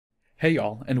Hey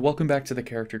y'all, and welcome back to the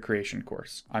character creation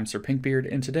course. I'm Sir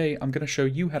Pinkbeard, and today I'm going to show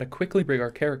you how to quickly rig our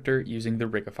character using the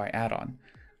Rigify add-on.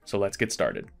 So let's get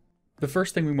started. The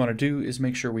first thing we want to do is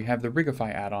make sure we have the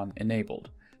Rigify add-on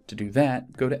enabled. To do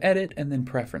that, go to Edit and then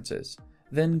Preferences.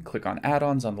 Then click on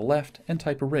Add-ons on the left and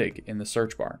type rig in the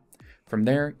search bar. From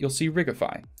there, you'll see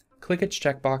Rigify. Click its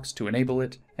checkbox to enable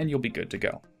it, and you'll be good to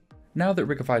go. Now that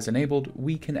Rigify is enabled,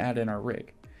 we can add in our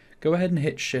rig. Go ahead and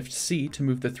hit Shift-C to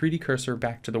move the 3D cursor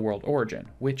back to the world origin,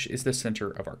 which is the center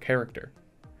of our character.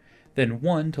 Then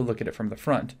 1 to look at it from the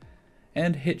front,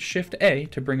 and hit Shift-A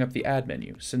to bring up the Add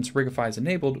menu. Since Rigify is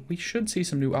enabled, we should see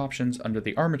some new options under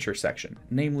the Armature section,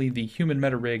 namely the Human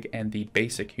Meta Rig and the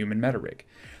Basic Human Meta Rig.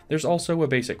 There's also a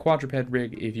Basic Quadruped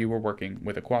Rig if you were working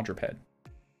with a quadruped.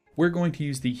 We're going to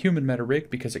use the Human Meta Rig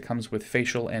because it comes with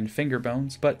facial and finger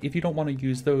bones, but if you don't want to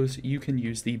use those, you can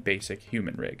use the Basic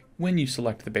Human Rig. When you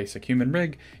select the Basic Human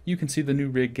Rig, you can see the new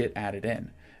rig get added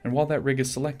in. And while that rig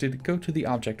is selected, go to the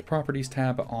Object Properties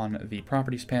tab on the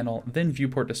Properties panel, then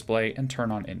Viewport Display and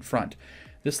turn on In Front.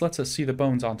 This lets us see the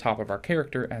bones on top of our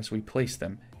character as we place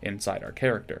them inside our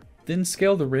character. Then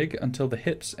scale the rig until the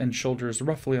hips and shoulders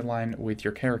roughly align with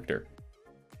your character.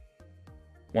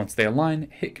 Once they align,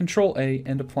 hit Ctrl-A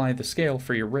and apply the scale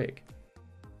for your rig.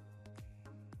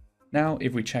 Now,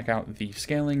 if we check out the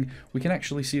scaling, we can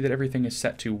actually see that everything is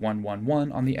set to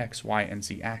 111 on the X, Y, and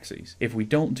Z axes. If we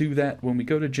don't do that, when we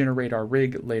go to generate our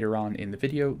rig later on in the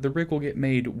video, the rig will get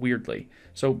made weirdly,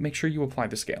 so make sure you apply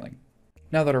the scaling.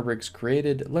 Now that our rig's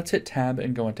created, let's hit Tab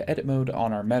and go into Edit mode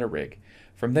on our meta rig.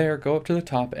 From there, go up to the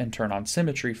top and turn on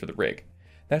Symmetry for the rig.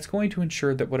 That's going to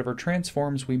ensure that whatever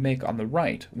transforms we make on the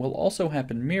right will also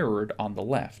happen mirrored on the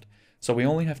left, so we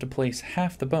only have to place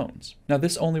half the bones. Now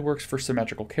this only works for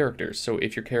symmetrical characters, so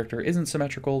if your character isn't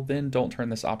symmetrical, then don't turn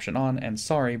this option on, and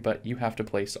sorry, but you have to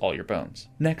place all your bones.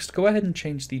 Next, go ahead and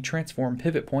change the transform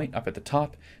pivot point up at the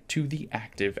top to the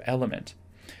active element.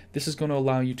 This is going to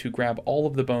allow you to grab all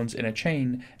of the bones in a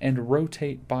chain and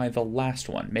rotate by the last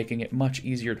one, making it much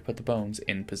easier to put the bones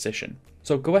in position.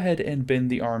 So go ahead and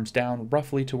bend the arms down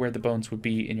roughly to where the bones would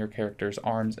be in your character's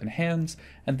arms and hands,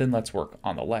 and then let's work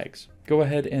on the legs. Go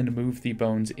ahead and move the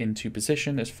bones into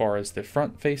position as far as the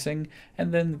front facing,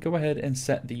 and then go ahead and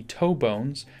set the toe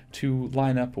bones to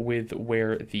line up with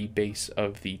where the base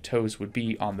of the toes would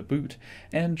be on the boot,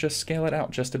 and just scale it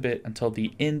out just a bit until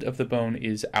the end of the bone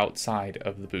is outside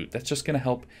of the boot. That's just going to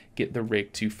help get the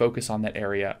rig to focus on that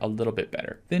area a little bit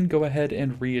better. Then go ahead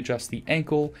and readjust the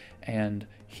ankle and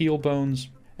heel bones,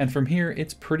 and from here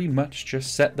it's pretty much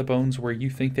just set the bones where you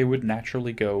think they would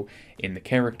naturally go in the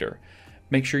character.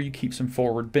 Make sure you keep some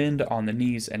forward bend on the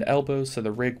knees and elbows so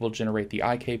the rig will generate the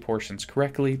IK portions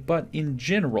correctly, but in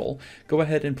general, go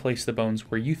ahead and place the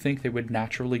bones where you think they would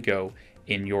naturally go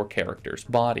in your character's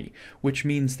body, which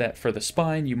means that for the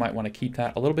spine, you might want to keep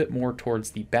that a little bit more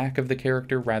towards the back of the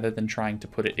character rather than trying to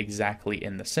put it exactly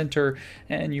in the center,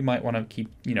 and you might want to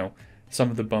keep, some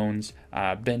of the bones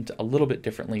bent a little bit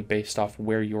differently based off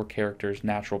where your character's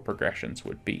natural progressions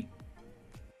would be.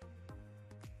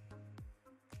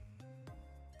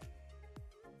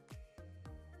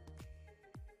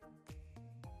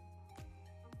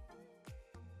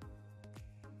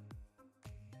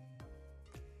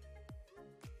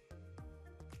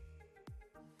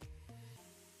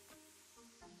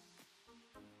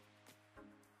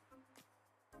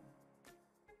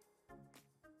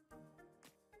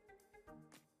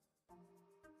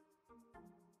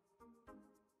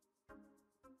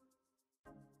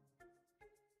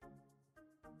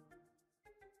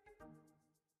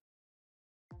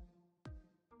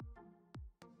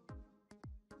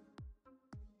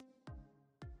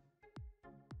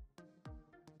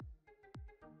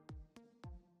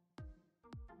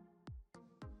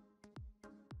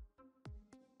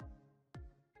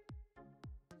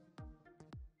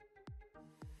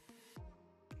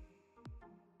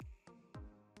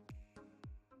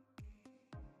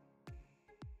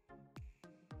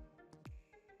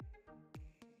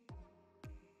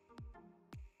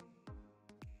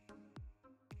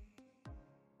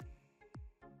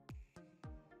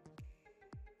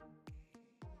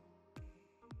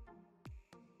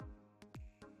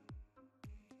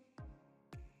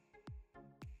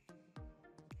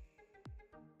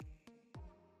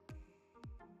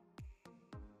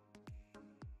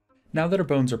 Now that our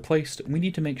bones are placed, we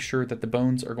need to make sure that the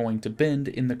bones are going to bend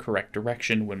in the correct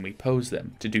direction when we pose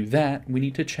them. To do that, we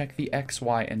need to check the X,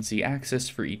 Y, and Z axis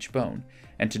for each bone.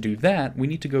 And to do that, we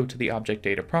need to go to the Object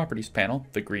Data Properties panel,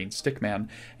 the green stickman,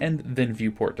 and then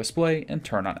Viewport Display and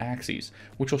turn on Axes,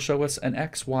 which will show us an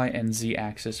X, Y, and Z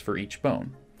axis for each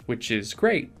bone. Which is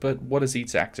great, but what does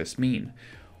each axis mean?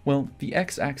 Well, the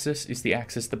x-axis is the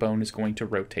axis the bone is going to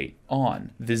rotate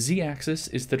on. The z-axis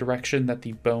is the direction that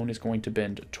the bone is going to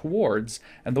bend towards,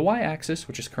 and the y-axis,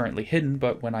 which is currently hidden,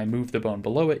 but when I move the bone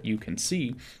below it, you can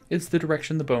see, is the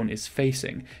direction the bone is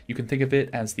facing. You can think of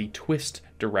it as the twist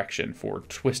direction for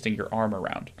twisting your arm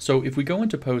around. So if we go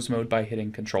into pose mode by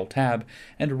hitting Control-Tab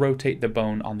and rotate the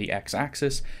bone on the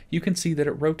x-axis, you can see that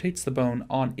it rotates the bone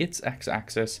on its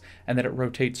x-axis and that it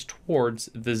rotates towards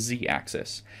the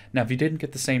z-axis. Now, if you didn't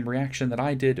get the same reaction that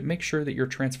I did, make sure that your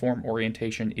transform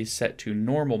orientation is set to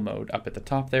normal mode up at the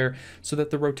top there so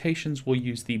that the rotations will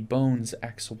use the bone's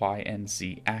x, y, and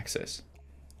z axis.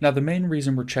 Now, the main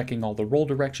reason we're checking all the roll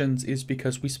directions is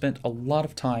because we spent a lot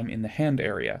of time in the hand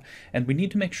area, and we need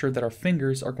to make sure that our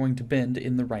fingers are going to bend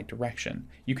in the right direction.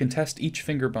 You can test each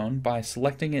finger bone by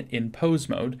selecting it in pose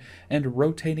mode and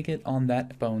rotating it on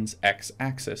that bone's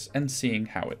x-axis and seeing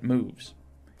how it moves.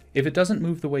 If it doesn't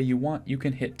move the way you want, you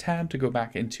can hit Tab to go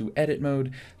back into edit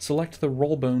mode, select the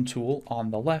roll bone tool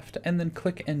on the left, and then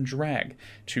click and drag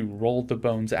to roll the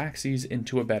bone's axes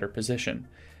into a better position.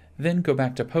 Then go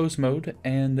back to pose mode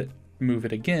and move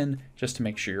it again just to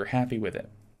make sure you're happy with it.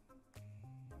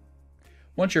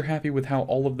 Once you're happy with how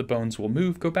all of the bones will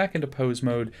move, go back into pose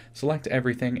mode, select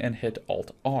everything, and hit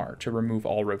Alt-R to remove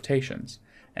all rotations.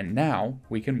 And now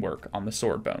we can work on the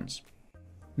sword bones.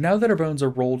 Now that our bones are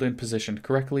rolled and positioned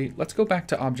correctly, let's go back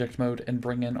to object mode and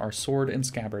bring in our sword and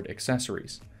scabbard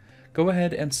accessories. Go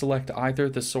ahead and select either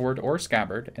the sword or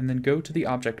scabbard, and then go to the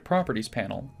Object Properties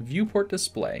panel, Viewport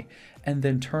Display, and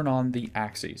then turn on the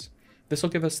axes. This will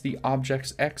give us the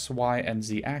object's X, Y, and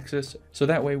Z axis, so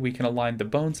that way we can align the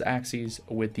bone's axes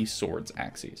with the sword's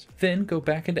axes. Then go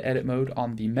back into edit mode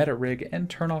on the meta rig and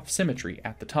turn off symmetry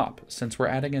at the top, since we're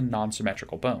adding in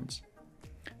non-symmetrical bones.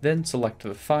 Then select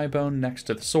the thigh bone next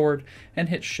to the sword and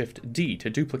hit Shift D to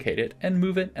duplicate it and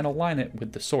move it and align it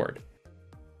with the sword.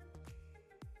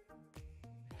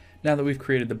 Now that we've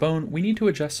created the bone, we need to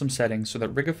adjust some settings so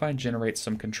that Rigify generates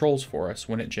some controls for us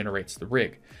when it generates the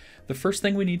rig. The first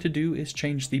thing we need to do is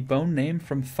change the bone name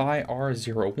from thigh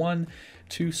R01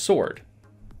 to sword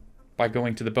by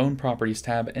going to the Bone Properties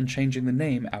tab and changing the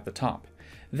name at the top.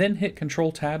 Then hit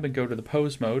Control Tab and go to the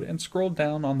pose mode and scroll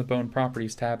down on the Bone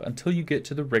Properties tab until you get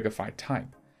to the Rigify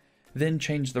type. Then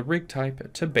change the rig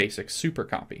type to Basic Super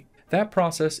Copy. That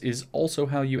process is also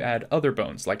how you add other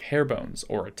bones like hair bones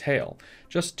or a tail.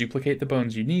 Just duplicate the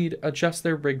bones you need, adjust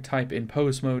their rig type in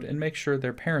pose mode, and make sure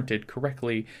they're parented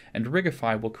correctly, and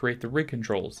Rigify will create the rig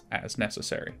controls as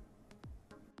necessary.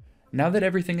 Now that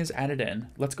everything is added in,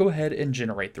 let's go ahead and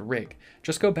generate the rig.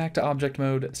 Just go back to object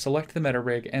mode, select the meta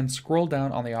rig, and scroll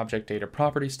down on the Object Data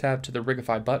Properties tab to the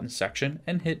Rigify buttons section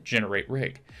and hit Generate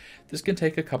Rig. This can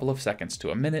take a couple of seconds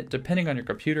to a minute depending on your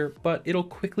computer, but it'll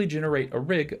quickly generate a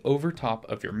rig over top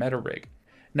of your meta rig.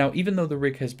 Now, even though the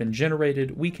rig has been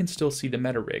generated, we can still see the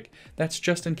meta rig. That's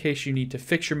just in case you need to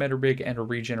fix your meta rig and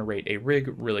regenerate a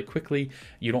rig really quickly.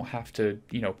 You don't have to,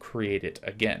 create it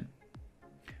again.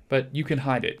 But you can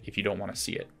hide it if you don't want to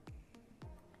see it.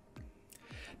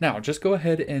 Now, just go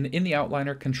ahead and in the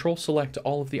outliner, control select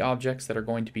all of the objects that are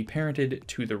going to be parented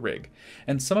to the rig.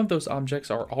 And some of those objects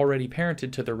are already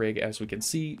parented to the rig, as we can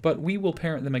see, but we will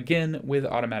parent them again with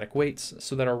automatic weights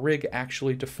so that our rig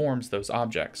actually deforms those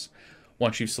objects.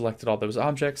 Once you've selected all those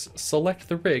objects, select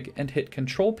the rig and hit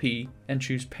Control P and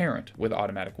choose Parent with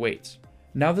automatic weights.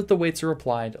 Now that the weights are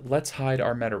applied, let's hide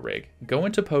our meta rig, go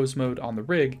into pose mode on the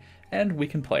rig, and we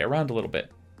can play around a little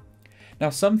bit. Now,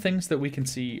 some things that we can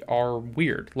see are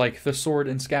weird, like the sword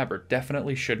and scabbard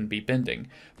definitely shouldn't be bending,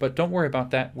 but don't worry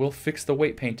about that, we'll fix the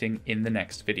weight painting in the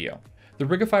next video. The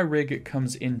Rigify rig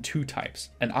comes in two types,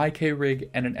 an IK rig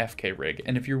and an FK rig,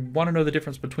 and if you want to know the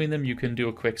difference between them, you can do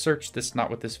a quick search. This is not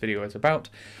what this video is about,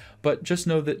 but just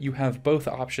know that you have both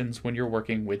options when you're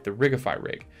working with the Rigify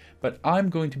rig. But I'm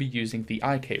going to be using the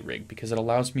IK rig because it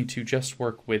allows me to just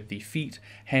work with the feet,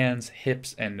 hands,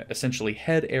 hips, and essentially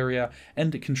head area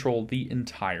and control the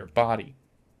entire body.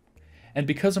 And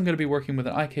because I'm going to be working with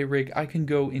an IK rig, I can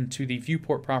go into the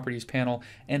Viewport Properties panel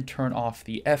and turn off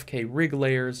the FK rig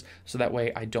layers so that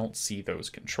way I don't see those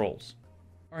controls.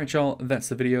 Alright y'all, that's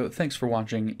the video. Thanks for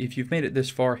watching. If you've made it this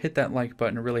far, hit that like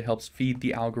button. It really helps feed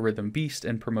the algorithm beast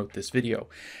and promote this video.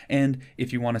 And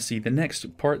if you want to see the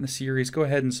next part in the series, go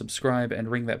ahead and subscribe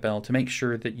and ring that bell to make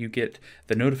sure that you get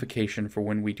the notification for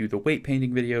when we do the weight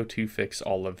painting video to fix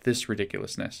all of this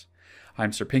ridiculousness.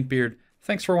 I'm Sir Pinkbeard.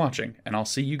 Thanks for watching, and I'll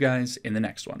see you guys in the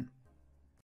next one.